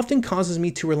 This often causes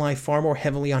me to rely far more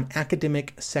heavily on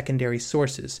academic secondary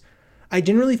sources. I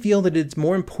generally feel that it's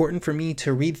more important for me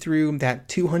to read through that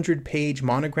 200-page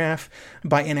monograph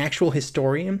by an actual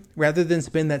historian rather than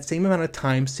spend that same amount of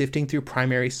time sifting through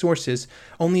primary sources,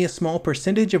 only a small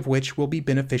percentage of which will be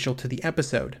beneficial to the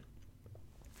episode.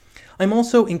 I'm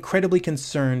also incredibly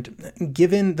concerned,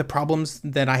 given the problems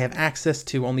that I have access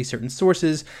to only certain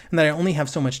sources and that I only have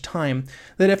so much time,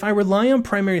 that if I rely on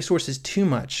primary sources too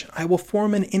much, I will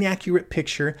form an inaccurate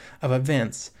picture of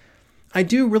events. I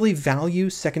do really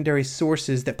value secondary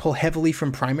sources that pull heavily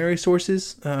from primary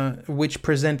sources, which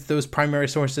present those primary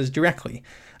sources directly.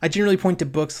 I generally point to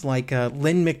books like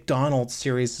Lynn McDonald's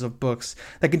series of books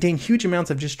that contain huge amounts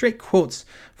of just straight quotes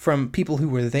from people who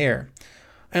were there.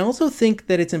 I also think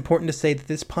that it's important to say that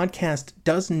this podcast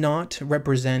does not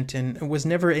represent and was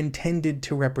never intended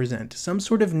to represent some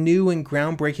sort of new and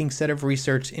groundbreaking set of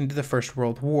research into the First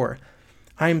World War.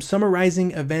 I am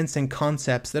summarizing events and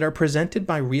concepts that are presented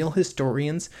by real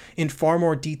historians in far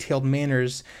more detailed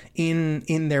manners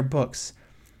in their books.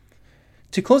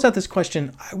 To close out this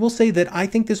question, I will say that I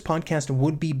think this podcast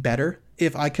would be better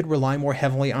if I could rely more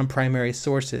heavily on primary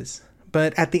sources.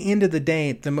 But at the end of the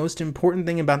day, the most important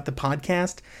thing about the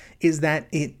podcast is that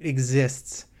it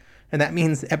exists. And that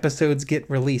means episodes get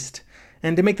released.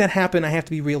 And to make that happen, I have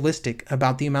to be realistic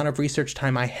about the amount of research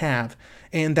time I have.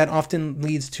 And that often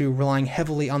leads to relying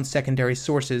heavily on secondary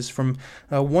sources from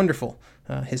wonderful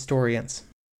historians.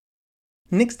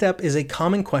 Next up is a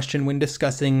common question when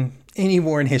discussing any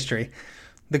war in history.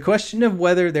 The question of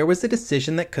whether there was a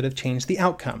decision that could have changed the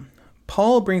outcome.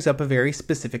 Paul brings up a very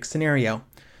specific scenario.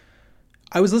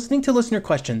 I was listening to listener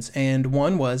questions, and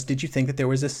one was, did you think that there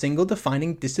was a single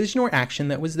defining decision or action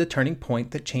that was the turning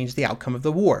point that changed the outcome of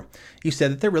the war? You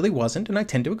said that there really wasn't, and I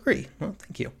tend to agree. Well,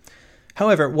 thank you.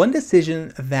 However, one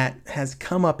decision that has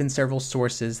come up in several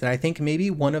sources that I think may be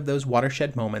one of those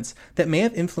watershed moments that may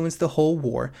have influenced the whole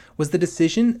war was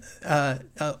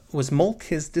was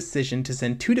Moltke's decision to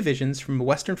send 2 divisions from the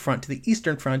Western Front to the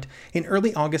Eastern Front in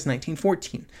early August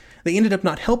 1914. They ended up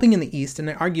not helping in the East, and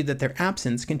I argued that their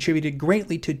absence contributed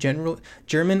greatly to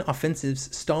German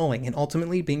offensives stalling and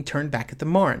ultimately being turned back at the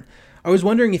Marne. I was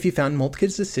wondering if you found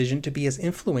Moltke's decision to be as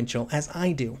influential as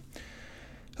I do.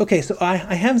 Okay, so I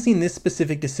have seen this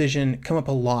specific decision come up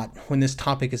a lot when this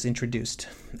topic is introduced.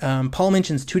 Paul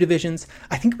mentions 2 divisions.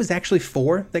 I think it was actually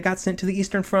 4 that got sent to the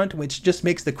Eastern Front, which just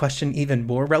makes the question even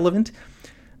more relevant.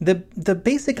 The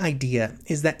basic idea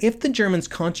is that if the Germans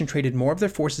concentrated more of their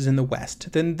forces in the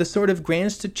West, then the sort of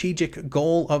grand strategic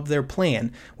goal of their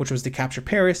plan, which was to capture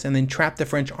Paris and then trap the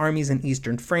French armies in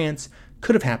eastern France,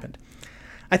 could have happened.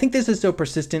 I think this is so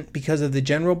persistent because of the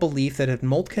general belief that if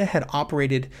Moltke had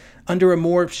operated under a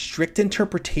more strict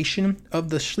interpretation of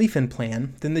the Schlieffen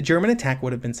Plan, then the German attack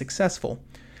would have been successful.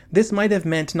 This might have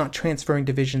meant not transferring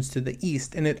divisions to the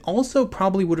east, and it also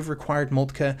probably would have required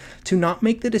Moltke to not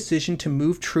make the decision to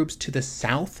move troops to the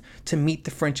south to meet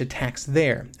the French attacks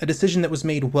there, a decision that was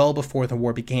made well before the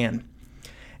war began.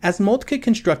 As Moltke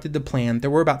constructed the plan,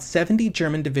 there were about 70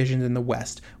 German divisions in the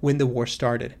west when the war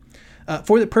started.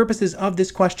 For the purposes of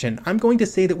this question, I'm going to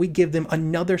say that we give them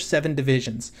another 7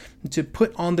 divisions to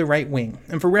put on the right wing.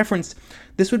 And for reference,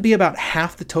 this would be about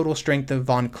half the total strength of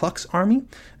von Kluck's army,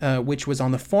 which was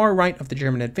on the far right of the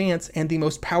German advance and the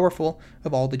most powerful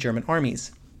of all the German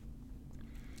armies.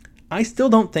 I still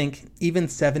don't think even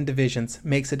 7 divisions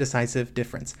makes a decisive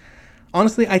difference.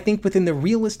 Honestly, I think within the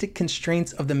realistic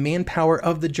constraints of the manpower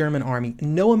of the German army,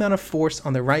 no amount of force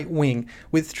on the right wing,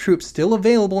 with troops still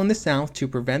available in the south to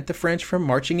prevent the French from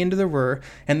marching into the Ruhr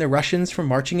and the Russians from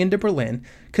marching into Berlin,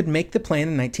 could make the plan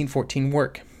in 1914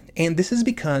 work. And this is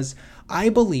because I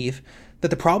believe that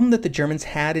the problem that the Germans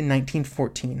had in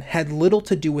 1914 had little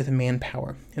to do with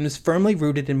manpower and was firmly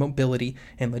rooted in mobility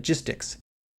and logistics.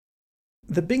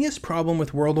 The biggest problem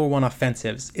with World War I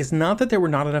offensives is not that there were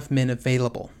not enough men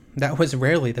available. That was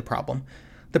rarely the problem.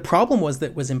 The problem was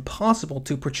that it was impossible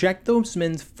to project those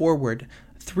men forward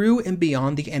through and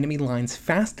beyond the enemy lines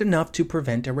fast enough to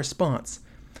prevent a response.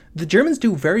 The Germans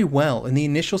do very well in the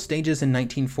initial stages in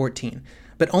 1914,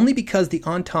 but only because the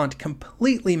Entente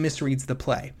completely misreads the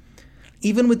play.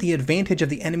 even with the advantage of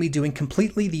the enemy doing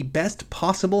completely the best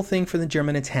possible thing for the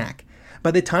German attack.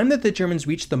 By the time that the Germans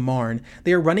reach the Marne,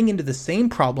 they are running into the same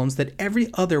problems that every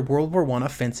other World War I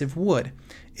offensive would.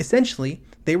 Essentially,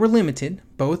 they were limited,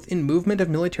 both in movement of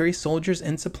military soldiers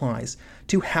and supplies,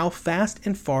 to how fast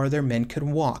and far their men could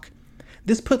walk.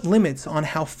 This put limits on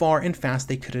how far and fast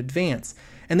they could advance,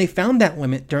 and they found that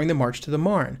limit during the march to the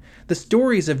Marne. The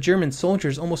stories of German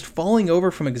soldiers almost falling over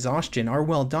from exhaustion are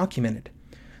well documented.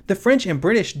 The French and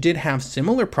British did have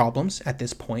similar problems at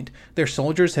this point. Their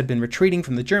soldiers had been retreating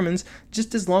from the Germans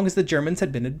just as long as the Germans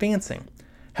had been advancing.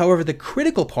 However, the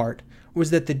critical part was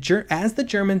that as the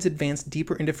Germans advanced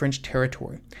deeper into French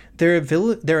territory,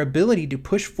 their ability to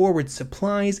push forward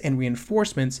supplies and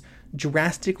reinforcements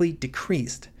drastically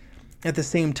decreased. At the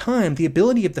same time, the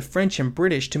ability of the French and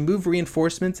British to move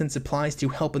reinforcements and supplies to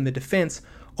help in the defense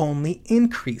only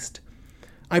increased.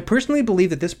 I personally believe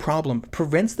that this problem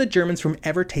prevents the Germans from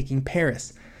ever taking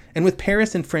Paris, and with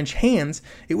Paris in French hands,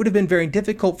 it would have been very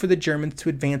difficult for the Germans to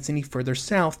advance any further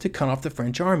south to cut off the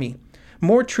French army.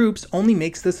 More troops only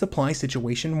makes the supply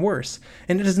situation worse,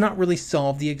 and it does not really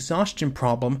solve the exhaustion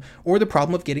problem or the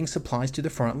problem of getting supplies to the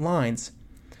front lines.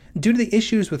 Due to the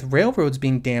issues with railroads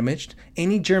being damaged,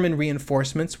 any German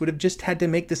reinforcements would have just had to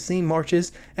make the same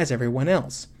marches as everyone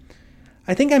else.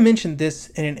 I think I mentioned this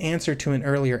in an answer to an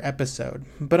earlier episode,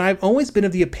 but I've always been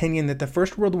of the opinion that the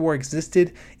First World War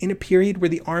existed in a period where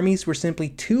the armies were simply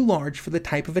too large for the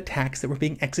type of attacks that were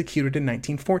being executed in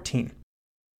 1914.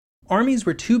 Armies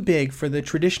were too big for the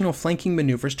traditional flanking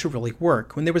maneuvers to really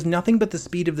work, when there was nothing but the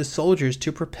speed of the soldiers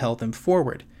to propel them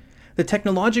forward. The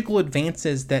technological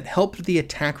advances that helped the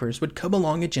attackers would come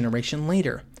along a generation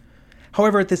later.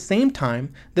 However, at the same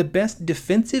time, the best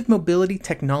defensive mobility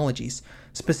technologies,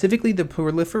 specifically the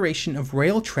proliferation of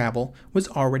rail travel, was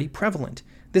already prevalent.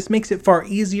 This makes it far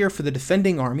easier for the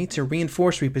defending army to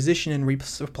reinforce, reposition, and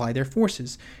resupply their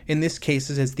forces, in this case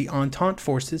as the Entente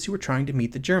forces who were trying to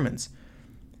meet the Germans.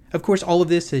 Of course, all of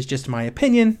this is just my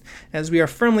opinion, as we are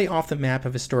firmly off the map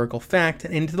of historical fact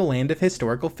and into the land of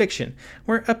historical fiction,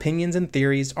 where opinions and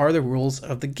theories are the rules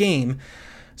of the game.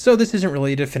 So this isn't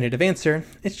really a definitive answer,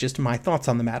 it's just my thoughts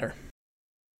on the matter.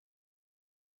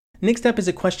 Next up is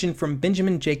a question from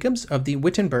Benjamin Jacobs of the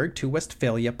Wittenberg to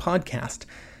Westphalia podcast.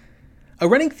 A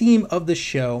running theme of the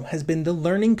show has been the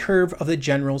learning curve of the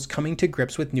generals coming to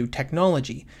grips with new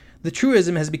technology. The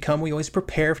truism has become we always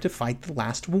prepare to fight the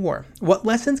last war. What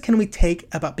lessons can we take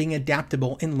about being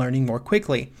adaptable and learning more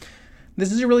quickly?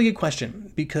 This is a really good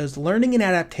question, because learning and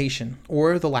adaptation,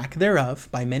 or the lack thereof,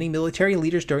 by many military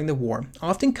leaders during the war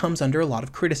often comes under a lot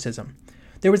of criticism.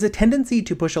 There was a tendency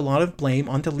to push a lot of blame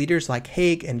onto leaders like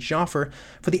Haig and Joffre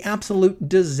for the absolute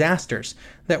disasters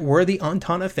that were the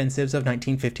Entente offensives of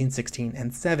 1915, 16,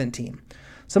 and 17.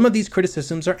 Some of these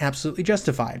criticisms are absolutely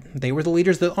justified. They were the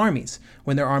leaders of the armies.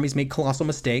 When their armies made colossal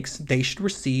mistakes, they should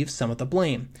receive some of the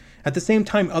blame. At the same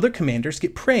time, other commanders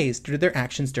get praised due to their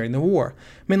actions during the war.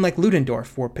 Men like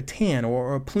Ludendorff or Petain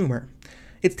or Plumer.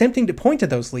 It's tempting to point to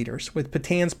those leaders, with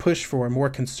Petain's push for more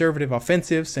conservative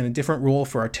offensives and a different role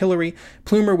for artillery,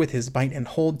 Plumer with his bite and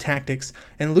hold tactics,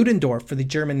 and Ludendorff for the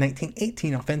German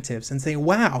 1918 offensives, and say,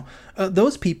 wow,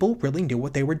 those people really knew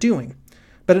what they were doing.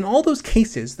 But in all those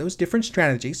cases, those different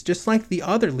strategies, just like the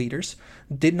other leaders,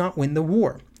 did not win the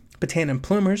war. Petain and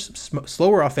Plumer's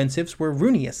slower offensives were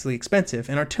ruinously expensive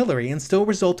in artillery and still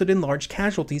resulted in large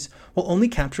casualties while only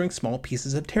capturing small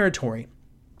pieces of territory.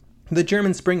 The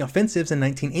German spring offensives in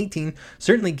 1918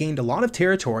 certainly gained a lot of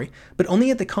territory, but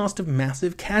only at the cost of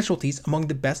massive casualties among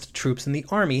the best troops in the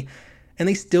army, and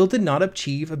they still did not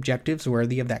achieve objectives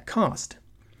worthy of that cost.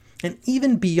 And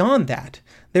even beyond that,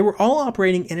 they were all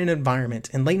operating in an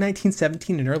environment in late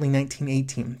 1917 and early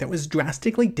 1918 that was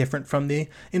drastically different from the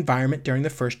environment during the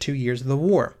first 2 years of the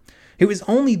war. It was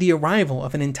only the arrival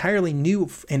of an entirely new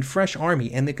and fresh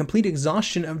army and the complete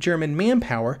exhaustion of German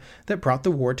manpower that brought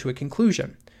the war to a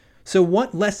conclusion. So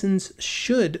what lessons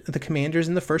should the commanders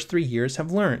in the first 3 years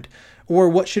have learned? Or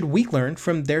what should we learn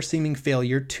from their seeming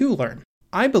failure to learn?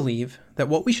 I believe that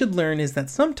what we should learn is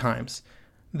that sometimes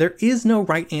there is no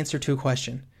right answer to a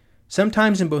question.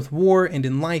 Sometimes in both war and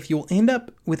in life, you will end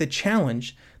up with a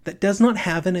challenge that does not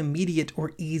have an immediate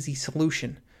or easy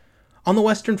solution. On the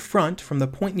Western Front, from the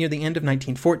point near the end of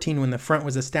 1914 when the front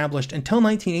was established until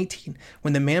 1918,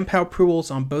 when the manpower pools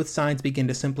on both sides began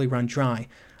to simply run dry,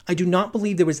 I do not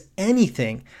believe there was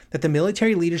anything that the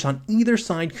military leaders on either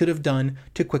side could have done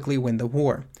to quickly win the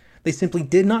war. They simply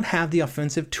did not have the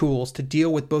offensive tools to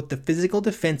deal with both the physical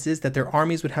defenses that their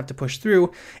armies would have to push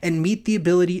through and meet the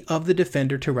ability of the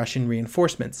defender to rush in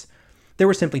reinforcements. There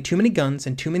were simply too many guns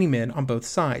and too many men on both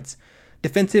sides.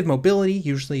 Defensive mobility,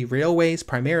 usually railways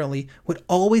primarily, would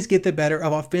always get the better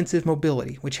of offensive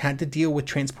mobility, which had to deal with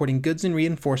transporting goods and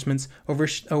reinforcements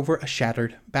over a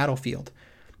shattered battlefield.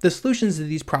 The solutions to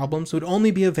these problems would only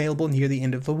be available near the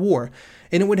end of the war,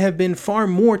 and it would have been far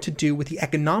more to do with the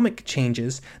economic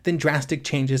changes than drastic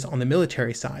changes on the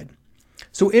military side.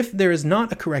 So if there is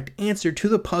not a correct answer to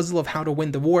the puzzle of how to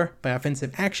win the war by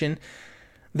offensive action,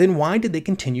 then why did they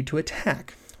continue to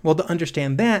attack? Well, to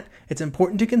understand that, it's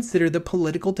important to consider the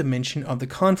political dimension of the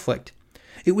conflict.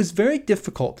 It was very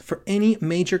difficult for any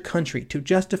major country to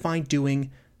justify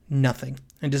doing nothing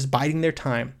and just biding their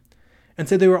time. And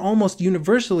so they were almost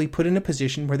universally put in a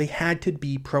position where they had to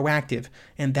be proactive,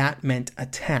 and that meant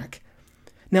attack.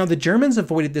 Now, the Germans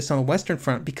avoided this on the Western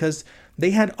Front because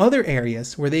they had other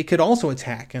areas where they could also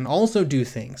attack and also do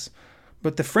things.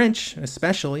 But the French,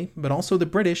 especially, but also the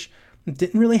British,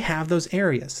 didn't really have those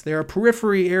areas. There are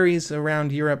periphery areas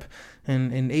around Europe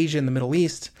and Asia and the Middle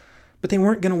East, but they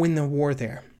weren't going to win the war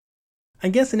there. I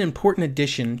guess an important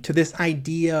addition to this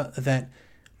idea that,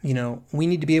 we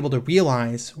need to be able to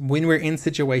realize when we're in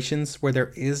situations where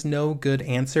there is no good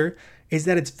answer is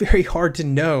that it's very hard to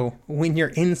know when you're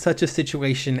in such a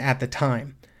situation at the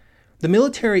time. The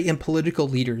military and political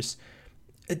leaders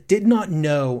did not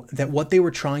know that what they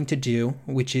were trying to do,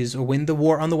 which is win the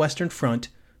war on the Western Front,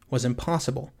 was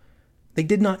impossible. They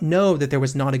did not know that there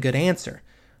was not a good answer,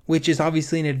 which is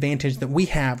obviously an advantage that we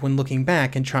have when looking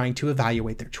back and trying to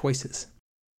evaluate their choices.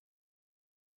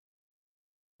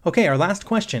 Okay, our last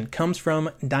question comes from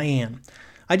Diane.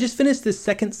 I just finished this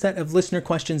second set of listener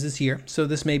questions this year, so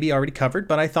this may be already covered,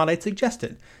 but I thought I'd suggest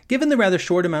it. Given the rather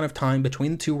short amount of time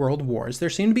between the two world wars,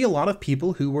 there seem to be a lot of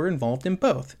people who were involved in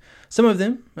both. Some of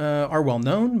them are well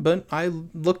known, but I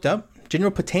looked up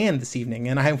General Petain this evening,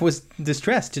 and I was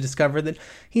distressed to discover that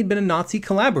he'd been a Nazi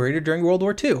collaborator during World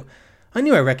War II. I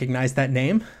knew I recognized that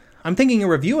name. I'm thinking a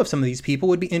review of some of these people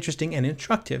would be interesting and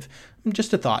instructive.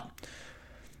 Just a thought.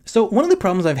 So one of the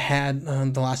problems I've had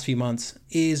the last few months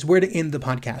is where to end the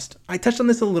podcast. I touched on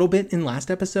this a little bit in last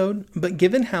episode, but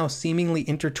given how seemingly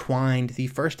intertwined the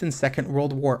First and Second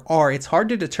World War are, it's hard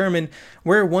to determine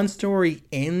where one story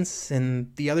ends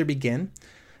and the other begin.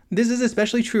 This is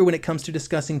especially true when it comes to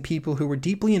discussing people who were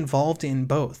deeply involved in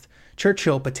both.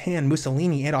 Churchill, Petain,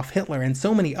 Mussolini, Adolf Hitler, and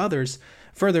so many others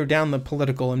further down the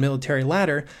political and military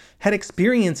ladder had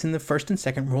experience in the First and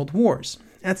Second World Wars.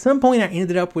 At some point, I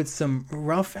ended up with some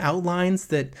rough outlines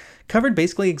that covered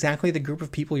basically exactly the group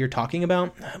of people you're talking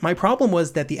about. My problem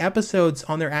was that the episodes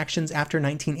on their actions after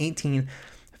 1918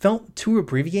 felt too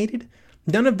abbreviated.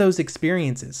 None of those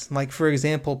experiences, like for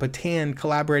example Petain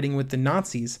collaborating with the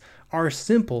Nazis, are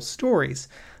simple stories.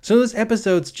 So those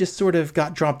episodes just sort of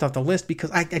got dropped off the list because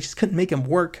I just couldn't make them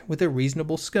work with a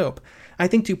reasonable scope. I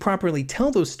think to properly tell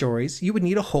those stories, you would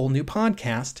need a whole new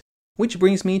podcast, which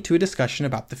brings me to a discussion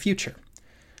about the future.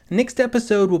 Next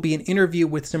episode will be an interview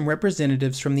with some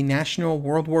representatives from the National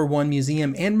World War I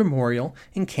Museum and Memorial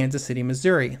in Kansas City,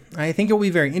 Missouri. I think it will be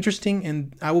very interesting,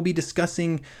 and I will be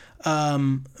discussing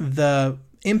the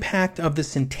impact of the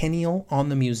centennial on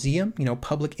the museum,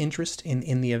 public interest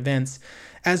in the events,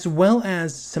 as well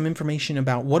as some information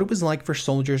about what it was like for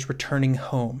soldiers returning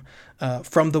home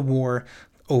from the war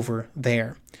over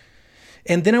there.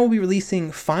 And then I will be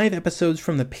releasing 5 episodes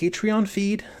from the Patreon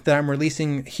feed that I'm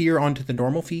releasing here onto the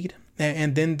normal feed.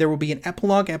 And then there will be an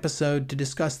epilogue episode to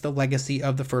discuss the legacy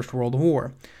of the First World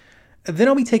War. Then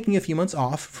I'll be taking a few months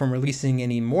off from releasing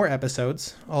any more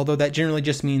episodes, although that generally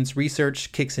just means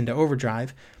research kicks into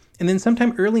overdrive. And then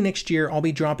sometime early next year, I'll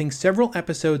be dropping several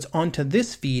episodes onto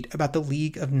this feed about the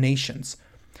League of Nations.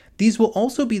 These will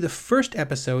also be the first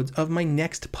episodes of my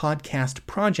next podcast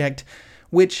project,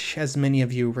 which, as many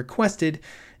of you requested,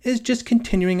 is just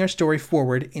continuing our story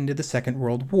forward into the Second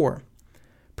World War.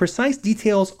 Precise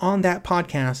details on that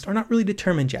podcast are not really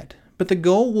determined yet, but the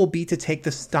goal will be to take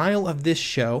the style of this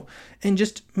show and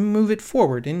just move it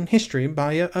forward in history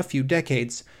by a few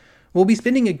decades. We'll be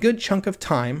spending a good chunk of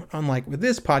time, unlike with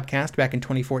this podcast back in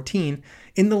 2014,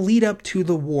 in the lead up to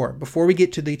the war, before we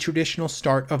get to the traditional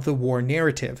start of the war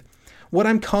narrative. What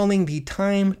I'm calling the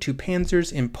time to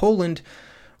panzers in Poland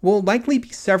will likely be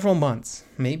several months,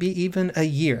 maybe even a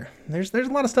year. There's a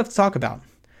lot of stuff to talk about.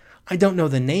 I don't know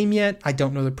the name yet. I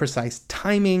don't know the precise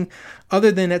timing,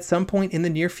 other than at some point in the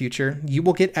near future, you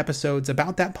will get episodes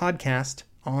about that podcast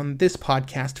on this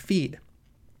podcast feed.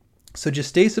 So just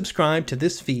stay subscribed to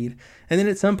this feed, and then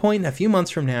at some point in a few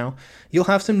months from now, you'll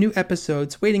have some new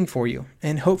episodes waiting for you,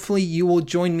 and hopefully you will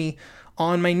join me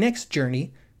on my next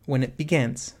journey when it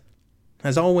begins.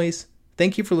 As always,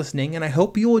 thank you for listening, and I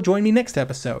hope you will join me next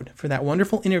episode for that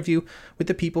wonderful interview with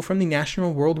the people from the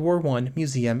National World War I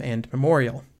Museum and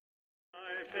Memorial.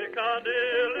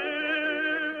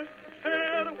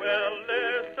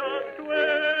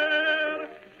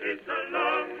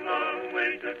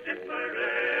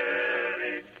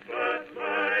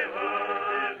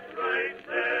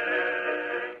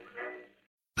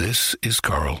 This is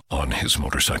Carl on his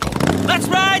motorcycle. Let's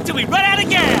ride till we run out of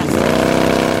gas!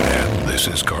 And this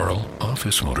is Carl off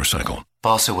his motorcycle.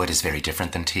 Balsa wood is very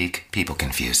different than teak. People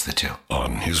confuse the two.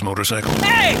 On his motorcycle.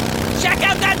 Hey! Check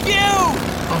out that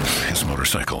view! Off his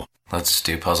motorcycle. Let's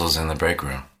do puzzles in the break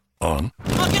room. On.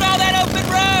 Look at all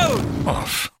that open road!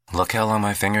 Off. Look how long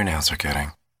my fingernails are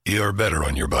getting. You're better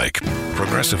on your bike.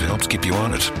 Progressive helps keep you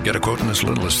on it. Get a quote in as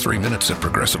little as 3 minutes at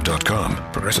Progressive.com.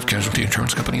 Progressive Casualty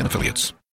Insurance Company and Affiliates.